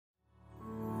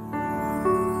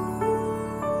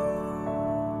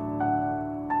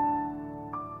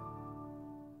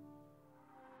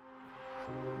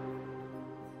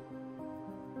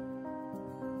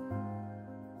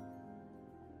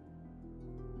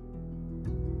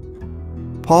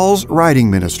Paul's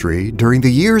writing ministry during the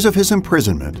years of his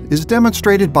imprisonment is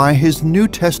demonstrated by his New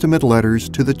Testament letters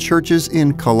to the churches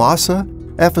in Colossae,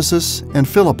 Ephesus, and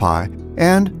Philippi,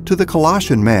 and to the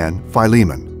Colossian man,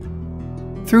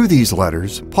 Philemon. Through these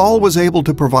letters, Paul was able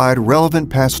to provide relevant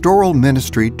pastoral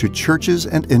ministry to churches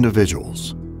and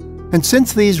individuals. And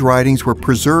since these writings were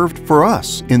preserved for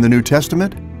us in the New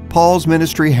Testament, Paul's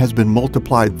ministry has been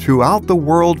multiplied throughout the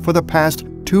world for the past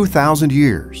 2,000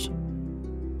 years.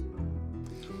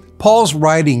 Paul's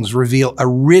writings reveal a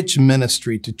rich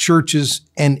ministry to churches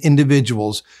and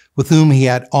individuals with whom he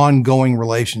had ongoing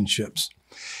relationships.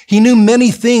 He knew many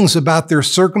things about their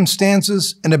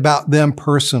circumstances and about them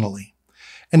personally.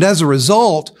 And as a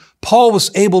result, Paul was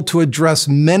able to address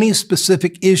many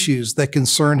specific issues that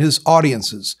concern his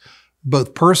audiences,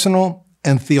 both personal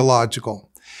and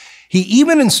theological. He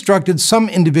even instructed some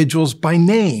individuals by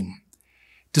name.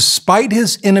 Despite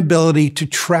his inability to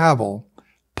travel,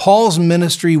 Paul's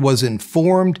ministry was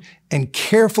informed and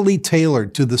carefully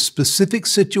tailored to the specific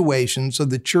situations of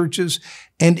the churches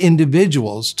and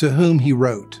individuals to whom he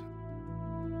wrote.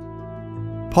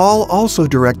 Paul also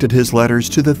directed his letters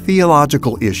to the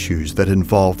theological issues that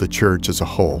involve the church as a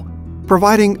whole,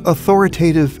 providing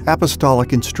authoritative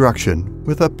apostolic instruction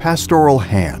with a pastoral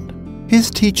hand. His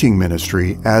teaching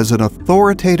ministry as an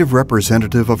authoritative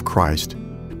representative of Christ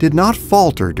did not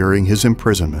falter during his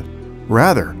imprisonment.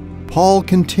 Rather, Paul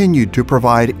continued to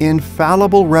provide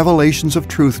infallible revelations of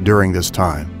truth during this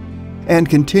time, and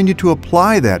continued to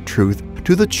apply that truth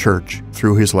to the church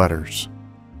through his letters.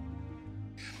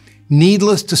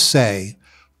 Needless to say,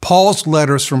 Paul's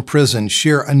letters from prison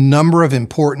share a number of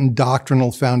important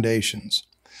doctrinal foundations.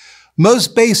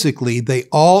 Most basically, they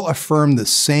all affirm the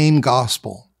same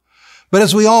gospel. But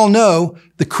as we all know,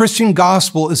 the Christian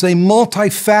gospel is a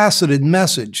multifaceted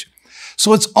message.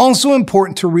 So it's also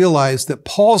important to realize that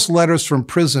Paul's letters from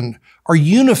prison are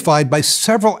unified by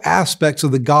several aspects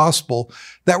of the gospel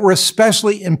that were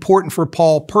especially important for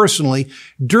Paul personally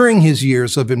during his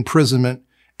years of imprisonment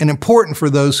and important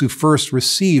for those who first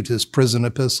received his prison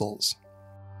epistles.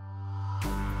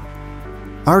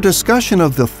 Our discussion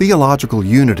of the theological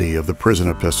unity of the prison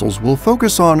epistles will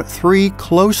focus on three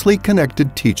closely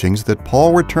connected teachings that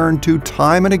Paul returned to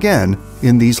time and again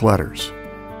in these letters.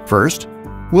 First,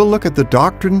 we'll look at the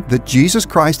doctrine that Jesus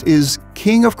Christ is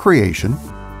King of creation.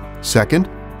 Second,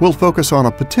 we'll focus on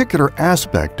a particular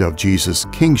aspect of Jesus'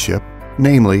 kingship,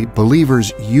 namely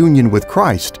believers' union with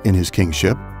Christ in his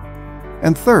kingship.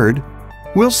 And third,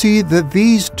 we'll see that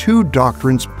these two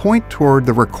doctrines point toward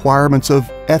the requirements of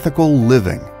ethical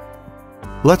living.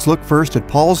 Let's look first at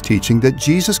Paul's teaching that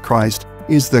Jesus Christ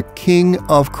is the King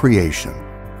of creation.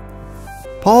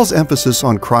 Paul's emphasis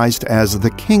on Christ as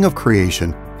the King of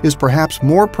creation is perhaps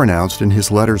more pronounced in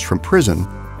his letters from prison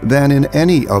than in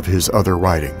any of his other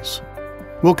writings.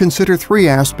 We'll consider three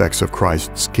aspects of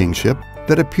Christ's kingship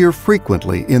that appear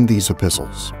frequently in these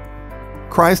epistles: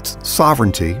 Christ's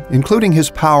sovereignty, including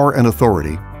his power and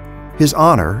authority; his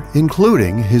honor,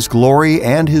 including his glory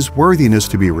and his worthiness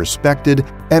to be respected,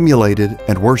 emulated,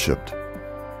 and worshiped;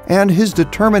 and his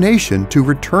determination to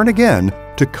return again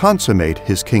to consummate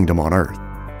his kingdom on earth.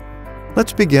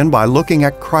 Let's begin by looking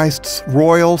at Christ's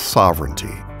royal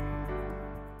sovereignty.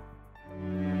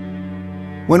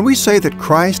 When we say that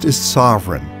Christ is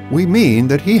sovereign, we mean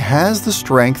that he has the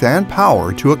strength and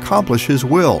power to accomplish his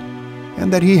will,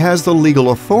 and that he has the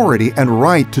legal authority and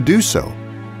right to do so.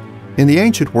 In the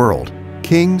ancient world,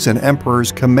 kings and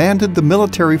emperors commanded the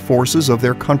military forces of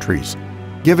their countries,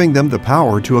 giving them the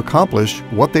power to accomplish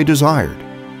what they desired.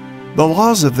 The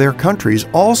laws of their countries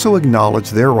also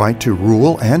acknowledged their right to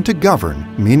rule and to govern,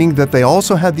 meaning that they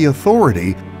also had the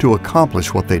authority to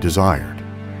accomplish what they desired.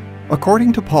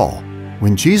 According to Paul,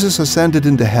 when Jesus ascended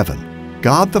into heaven,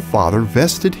 God the Father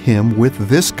vested him with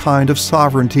this kind of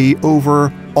sovereignty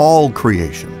over all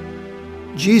creation.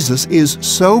 Jesus is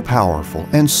so powerful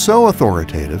and so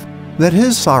authoritative that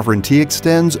his sovereignty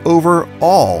extends over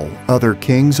all other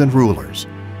kings and rulers,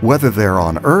 whether they're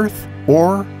on earth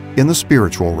or in the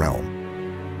spiritual realm.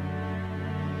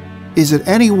 Is it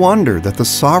any wonder that the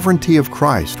sovereignty of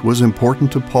Christ was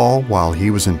important to Paul while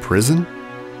he was in prison?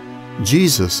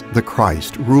 Jesus, the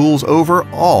Christ, rules over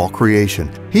all creation.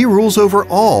 He rules over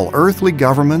all earthly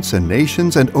governments and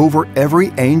nations and over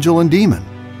every angel and demon.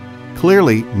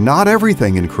 Clearly, not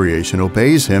everything in creation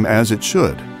obeys him as it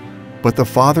should, but the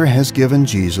Father has given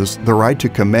Jesus the right to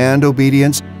command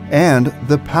obedience and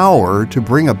the power to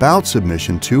bring about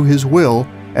submission to his will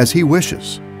as he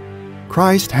wishes.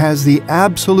 Christ has the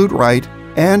absolute right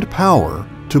and power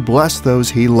to bless those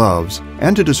he loves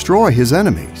and to destroy his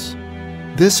enemies.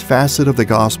 This facet of the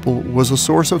gospel was a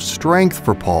source of strength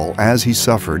for Paul as he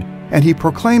suffered and he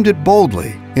proclaimed it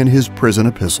boldly in his prison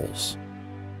epistles.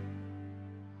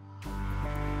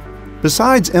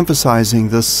 Besides emphasizing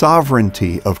the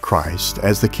sovereignty of Christ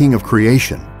as the King of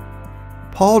creation,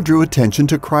 Paul drew attention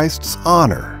to Christ's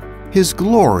honor, his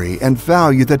glory and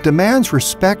value that demands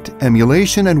respect,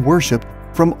 emulation, and worship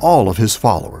from all of his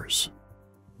followers.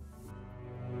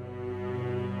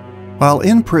 While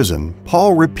in prison,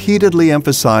 Paul repeatedly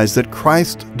emphasized that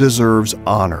Christ deserves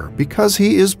honor because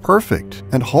he is perfect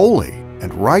and holy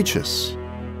and righteous.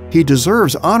 He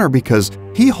deserves honor because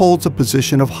he holds a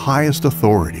position of highest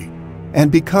authority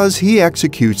and because he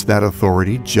executes that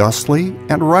authority justly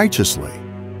and righteously.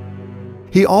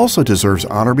 He also deserves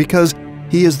honor because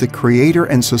he is the creator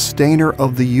and sustainer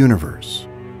of the universe.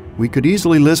 We could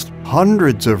easily list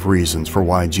hundreds of reasons for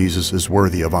why Jesus is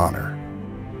worthy of honor.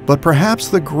 But perhaps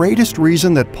the greatest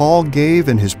reason that Paul gave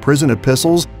in his prison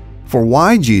epistles for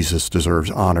why Jesus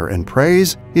deserves honor and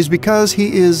praise is because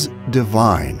he is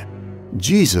divine.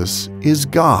 Jesus is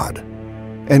God,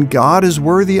 and God is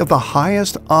worthy of the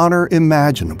highest honor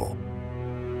imaginable.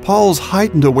 Paul's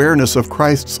heightened awareness of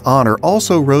Christ's honor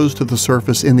also rose to the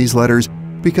surface in these letters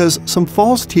because some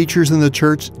false teachers in the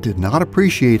church did not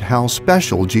appreciate how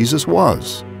special Jesus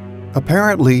was.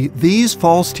 Apparently, these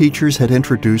false teachers had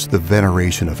introduced the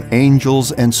veneration of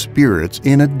angels and spirits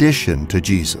in addition to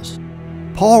Jesus.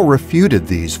 Paul refuted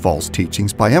these false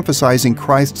teachings by emphasizing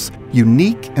Christ's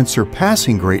unique and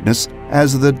surpassing greatness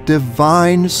as the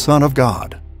divine Son of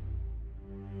God.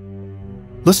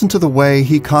 Listen to the way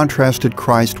he contrasted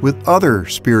Christ with other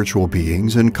spiritual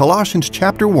beings in Colossians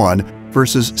chapter 1,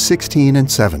 verses 16 and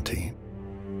 17.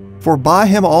 For by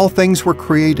him all things were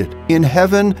created, in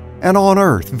heaven and on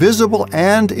earth, visible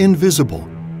and invisible,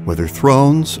 whether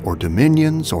thrones or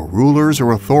dominions or rulers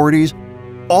or authorities,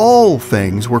 all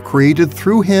things were created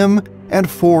through him and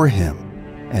for him.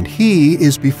 And he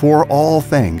is before all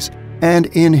things, and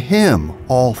in him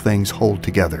all things hold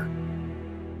together.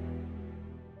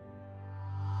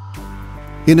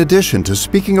 In addition to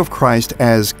speaking of Christ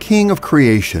as King of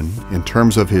creation in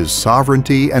terms of his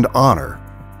sovereignty and honor,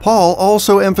 Paul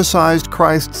also emphasized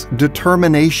Christ's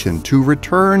determination to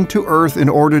return to earth in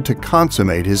order to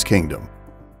consummate his kingdom.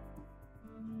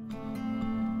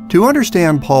 To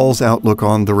understand Paul's outlook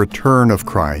on the return of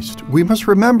Christ, we must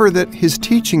remember that his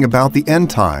teaching about the end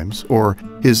times, or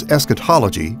his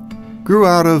eschatology, grew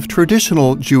out of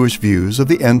traditional Jewish views of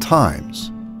the end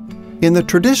times. In the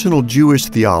traditional Jewish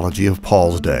theology of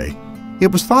Paul's day,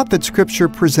 it was thought that Scripture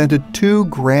presented two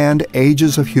grand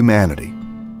ages of humanity.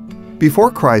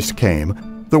 Before Christ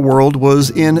came, the world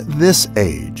was in this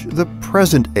age, the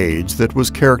present age that was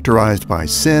characterized by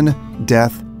sin,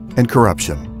 death, and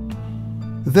corruption.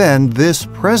 Then this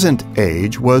present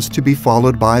age was to be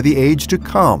followed by the age to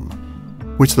come,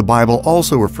 which the Bible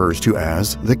also refers to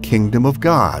as the kingdom of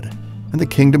God and the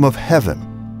kingdom of heaven.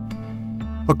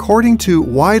 According to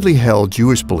widely held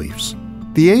Jewish beliefs,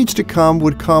 the age to come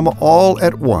would come all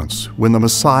at once when the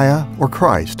Messiah or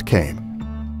Christ came.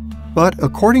 But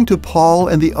according to Paul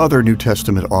and the other New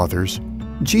Testament authors,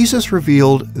 Jesus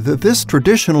revealed that this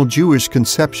traditional Jewish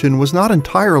conception was not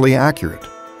entirely accurate.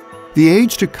 The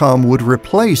age to come would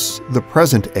replace the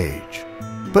present age,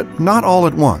 but not all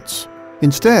at once.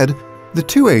 Instead, the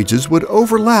two ages would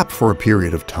overlap for a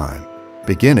period of time,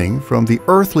 beginning from the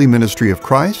earthly ministry of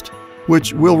Christ,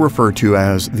 which we'll refer to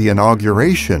as the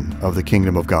inauguration of the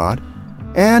kingdom of God,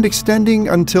 and extending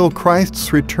until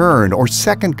Christ's return or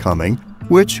second coming,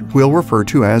 which we'll refer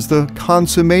to as the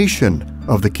consummation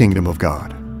of the kingdom of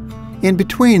God. In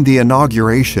between the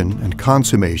inauguration and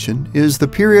consummation is the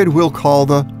period we'll call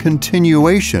the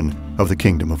continuation of the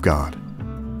kingdom of God.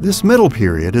 This middle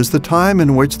period is the time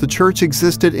in which the church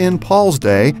existed in Paul's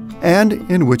day and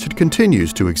in which it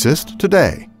continues to exist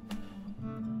today.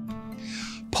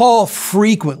 Paul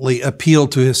frequently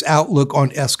appealed to his outlook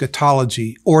on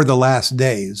eschatology, or the last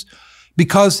days,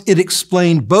 because it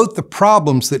explained both the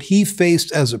problems that he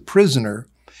faced as a prisoner,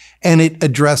 and it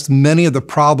addressed many of the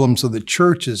problems of the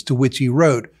churches to which he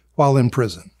wrote while in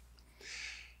prison.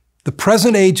 The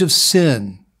present age of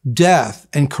sin, death,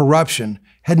 and corruption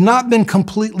had not been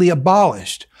completely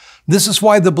abolished. This is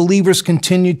why the believers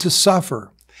continued to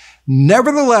suffer.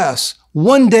 Nevertheless,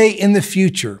 one day in the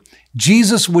future,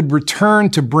 Jesus would return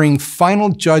to bring final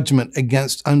judgment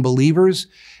against unbelievers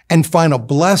and final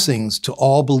blessings to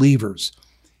all believers.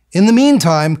 In the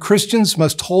meantime, Christians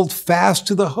must hold fast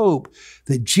to the hope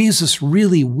that Jesus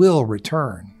really will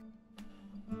return.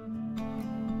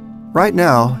 Right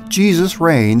now, Jesus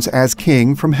reigns as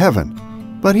King from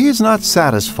heaven, but he is not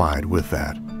satisfied with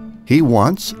that. He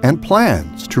wants and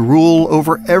plans to rule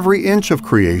over every inch of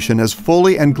creation as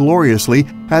fully and gloriously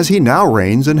as he now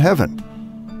reigns in heaven.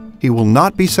 he will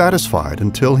not be satisfied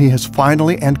until he has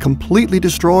finally and completely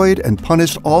destroyed and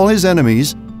punished all his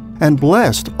enemies and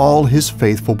blessed all his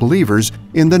faithful believers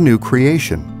in the new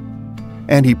creation.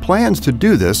 And he plans to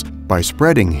do this by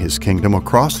spreading his kingdom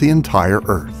across the entire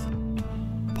earth.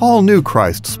 Paul knew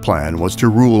Christ's plan was to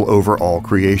rule over all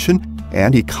creation,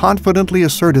 and he confidently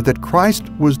asserted that Christ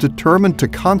was determined to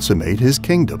consummate his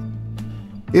kingdom.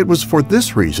 It was for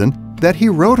this reason that he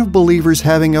wrote of believers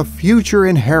having a future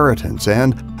inheritance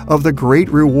and of the great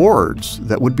rewards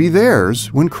that would be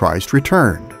theirs when Christ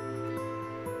returned.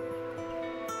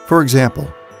 For example,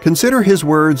 consider his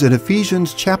words in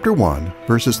Ephesians chapter 1,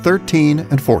 verses 13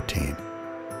 and 14.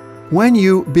 When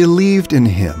you believed in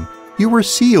him, you were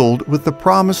sealed with the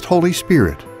promised Holy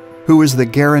Spirit, who is the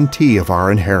guarantee of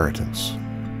our inheritance.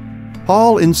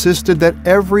 Paul insisted that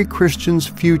every Christian's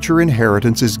future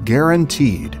inheritance is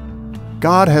guaranteed.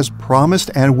 God has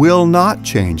promised and will not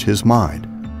change his mind.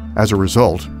 As a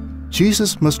result,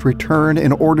 Jesus must return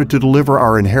in order to deliver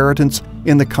our inheritance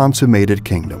in the consummated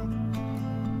kingdom.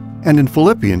 And in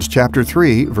Philippians chapter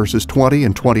 3, verses 20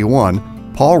 and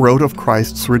 21, Paul wrote of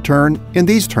Christ's return in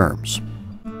these terms: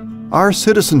 "Our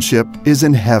citizenship is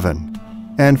in heaven,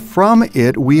 and from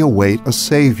it we await a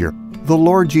Savior, the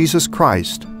Lord Jesus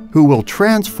Christ, who will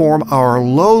transform our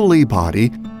lowly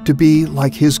body to be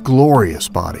like his glorious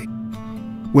body."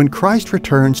 When Christ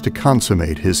returns to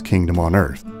consummate his kingdom on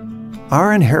earth,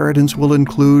 our inheritance will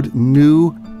include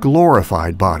new,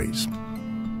 glorified bodies.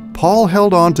 Paul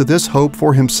held on to this hope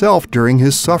for himself during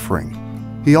his suffering.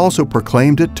 He also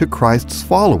proclaimed it to Christ's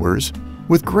followers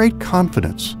with great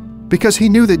confidence, because he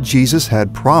knew that Jesus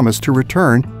had promised to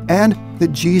return and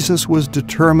that Jesus was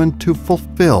determined to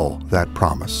fulfill that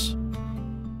promise.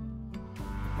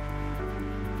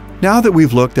 Now that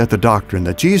we've looked at the doctrine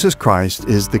that Jesus Christ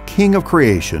is the King of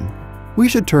creation, we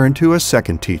should turn to a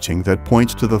second teaching that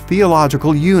points to the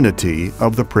theological unity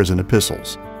of the prison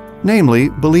epistles, namely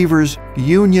believers'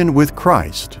 union with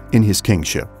Christ in his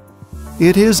kingship.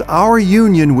 It is our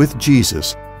union with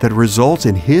Jesus that results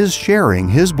in his sharing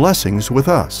his blessings with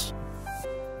us.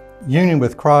 Union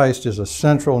with Christ is a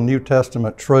central New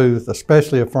Testament truth,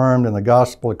 especially affirmed in the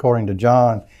Gospel according to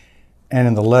John and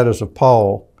in the letters of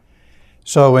Paul.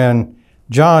 So in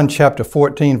John chapter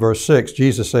 14, verse 6,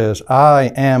 Jesus says,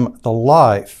 "I am the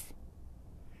life."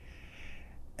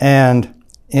 And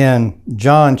in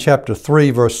John chapter 3,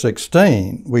 verse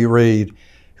 16, we read,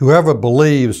 "Whoever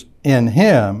believes in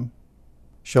him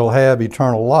shall have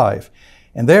eternal life."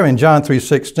 And there in John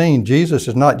 3:16, Jesus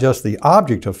is not just the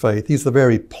object of faith, he's the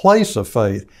very place of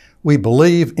faith. We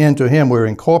believe into him, we're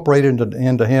incorporated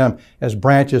into him as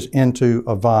branches into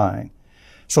a vine.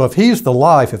 So if he's the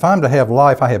life, if I'm to have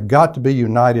life, I have got to be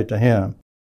united to him.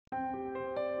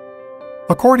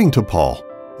 According to Paul,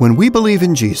 when we believe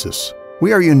in Jesus,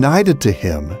 we are united to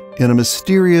him in a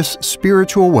mysterious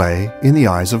spiritual way in the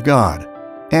eyes of God.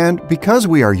 And because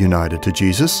we are united to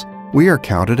Jesus, we are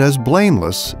counted as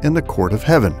blameless in the court of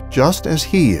heaven, just as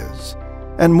he is.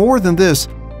 And more than this,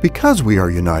 because we are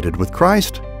united with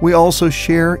Christ, we also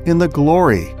share in the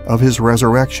glory of his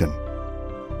resurrection.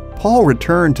 Paul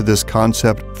returned to this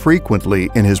concept frequently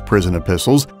in his prison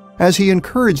epistles as he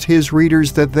encouraged his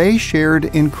readers that they shared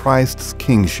in Christ's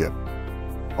kingship.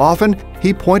 Often,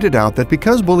 he pointed out that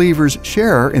because believers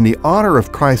share in the honor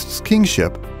of Christ's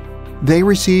kingship, they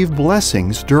receive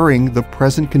blessings during the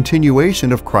present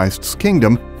continuation of Christ's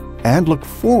kingdom and look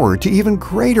forward to even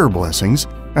greater blessings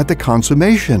at the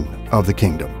consummation of the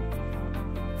kingdom.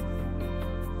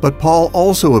 But Paul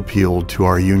also appealed to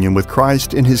our union with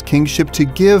Christ in his kingship to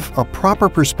give a proper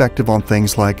perspective on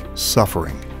things like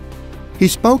suffering. He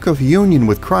spoke of union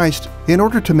with Christ in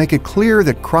order to make it clear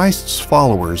that Christ's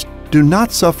followers do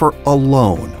not suffer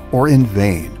alone or in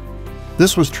vain.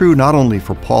 This was true not only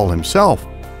for Paul himself,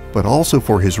 but also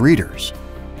for his readers.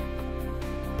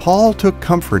 Paul took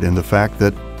comfort in the fact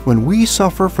that when we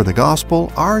suffer for the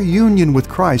gospel, our union with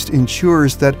Christ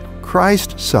ensures that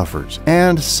Christ suffers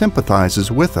and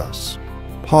sympathizes with us.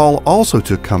 Paul also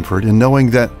took comfort in knowing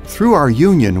that through our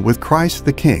union with Christ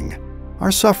the King,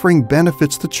 our suffering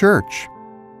benefits the church.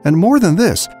 And more than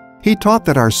this, he taught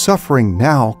that our suffering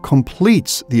now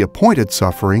completes the appointed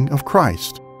suffering of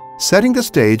Christ, setting the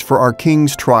stage for our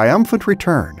King's triumphant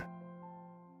return.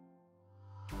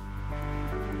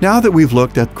 Now that we've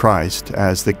looked at Christ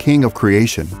as the King of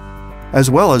creation, as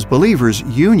well as believers'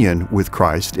 union with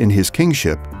Christ in his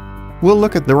kingship, we'll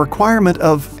look at the requirement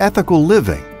of ethical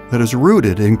living that is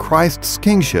rooted in Christ's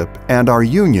kingship and our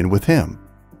union with him.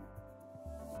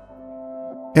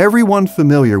 Everyone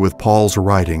familiar with Paul's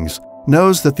writings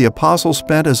knows that the apostle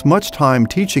spent as much time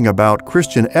teaching about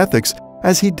Christian ethics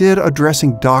as he did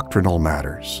addressing doctrinal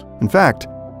matters. In fact,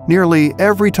 Nearly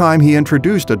every time he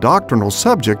introduced a doctrinal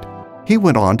subject, he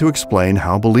went on to explain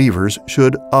how believers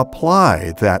should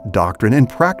apply that doctrine in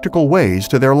practical ways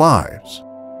to their lives.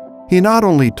 He not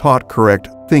only taught correct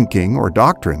thinking or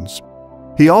doctrines,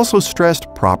 he also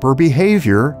stressed proper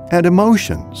behavior and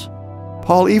emotions.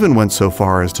 Paul even went so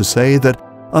far as to say that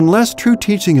unless true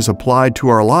teaching is applied to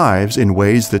our lives in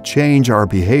ways that change our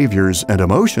behaviors and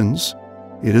emotions,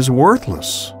 it is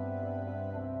worthless.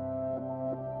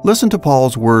 Listen to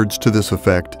Paul's words to this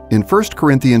effect in 1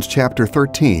 Corinthians chapter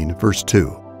 13, verse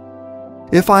 2.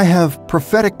 If I have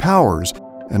prophetic powers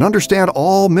and understand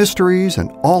all mysteries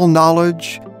and all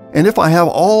knowledge, and if I have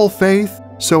all faith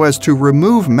so as to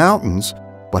remove mountains,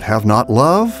 but have not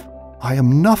love, I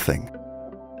am nothing.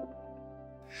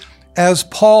 As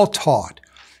Paul taught,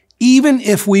 even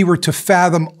if we were to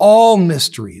fathom all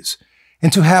mysteries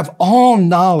and to have all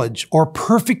knowledge or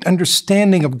perfect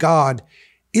understanding of God,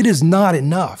 it is not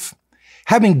enough.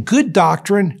 Having good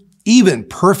doctrine, even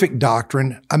perfect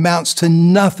doctrine, amounts to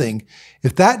nothing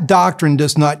if that doctrine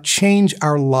does not change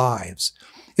our lives,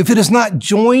 if it is not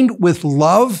joined with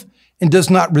love and does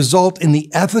not result in the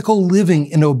ethical living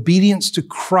in obedience to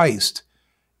Christ.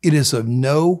 It is of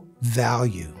no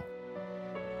value.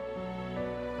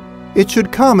 It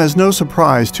should come as no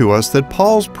surprise to us that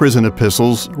Paul's prison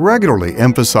epistles regularly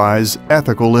emphasize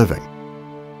ethical living.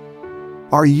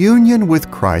 Our union with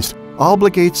Christ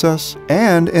obligates us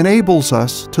and enables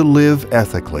us to live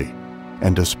ethically,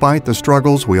 and despite the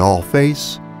struggles we all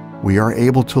face, we are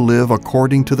able to live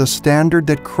according to the standard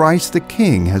that Christ the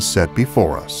King has set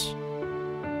before us.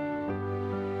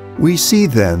 We see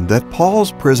then that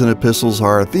Paul's prison epistles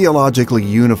are theologically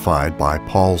unified by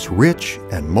Paul's rich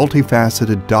and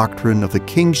multifaceted doctrine of the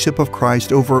kingship of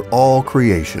Christ over all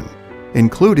creation,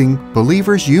 including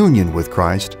believers' union with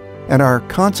Christ and our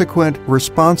consequent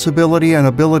responsibility and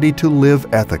ability to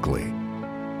live ethically.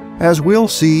 As we'll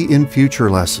see in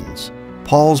future lessons,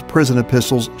 Paul's prison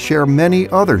epistles share many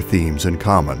other themes in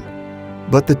common,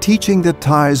 but the teaching that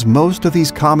ties most of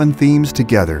these common themes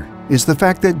together is the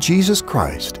fact that Jesus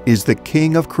Christ is the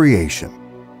King of creation.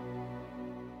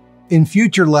 In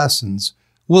future lessons,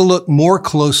 we'll look more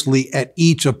closely at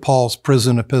each of Paul's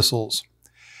prison epistles.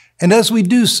 And as we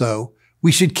do so,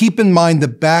 we should keep in mind the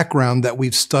background that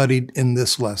we've studied in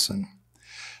this lesson.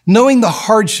 Knowing the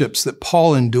hardships that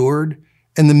Paul endured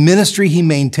and the ministry he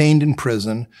maintained in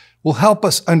prison will help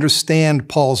us understand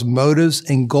Paul's motives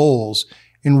and goals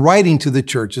in writing to the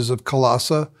churches of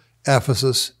Colossae,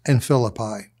 Ephesus, and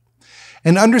Philippi.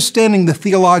 And understanding the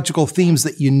theological themes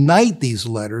that unite these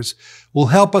letters will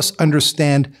help us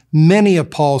understand many of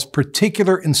Paul's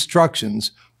particular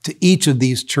instructions to each of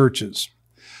these churches.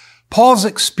 Paul's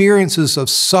experiences of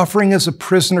suffering as a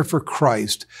prisoner for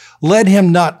Christ led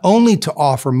him not only to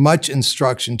offer much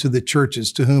instruction to the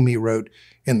churches to whom he wrote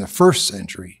in the first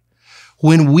century.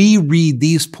 When we read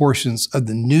these portions of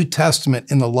the New Testament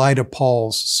in the light of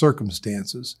Paul's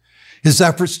circumstances, his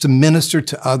efforts to minister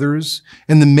to others,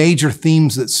 and the major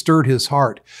themes that stirred his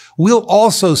heart, we'll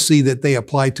also see that they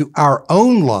apply to our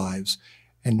own lives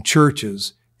and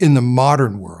churches in the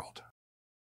modern world.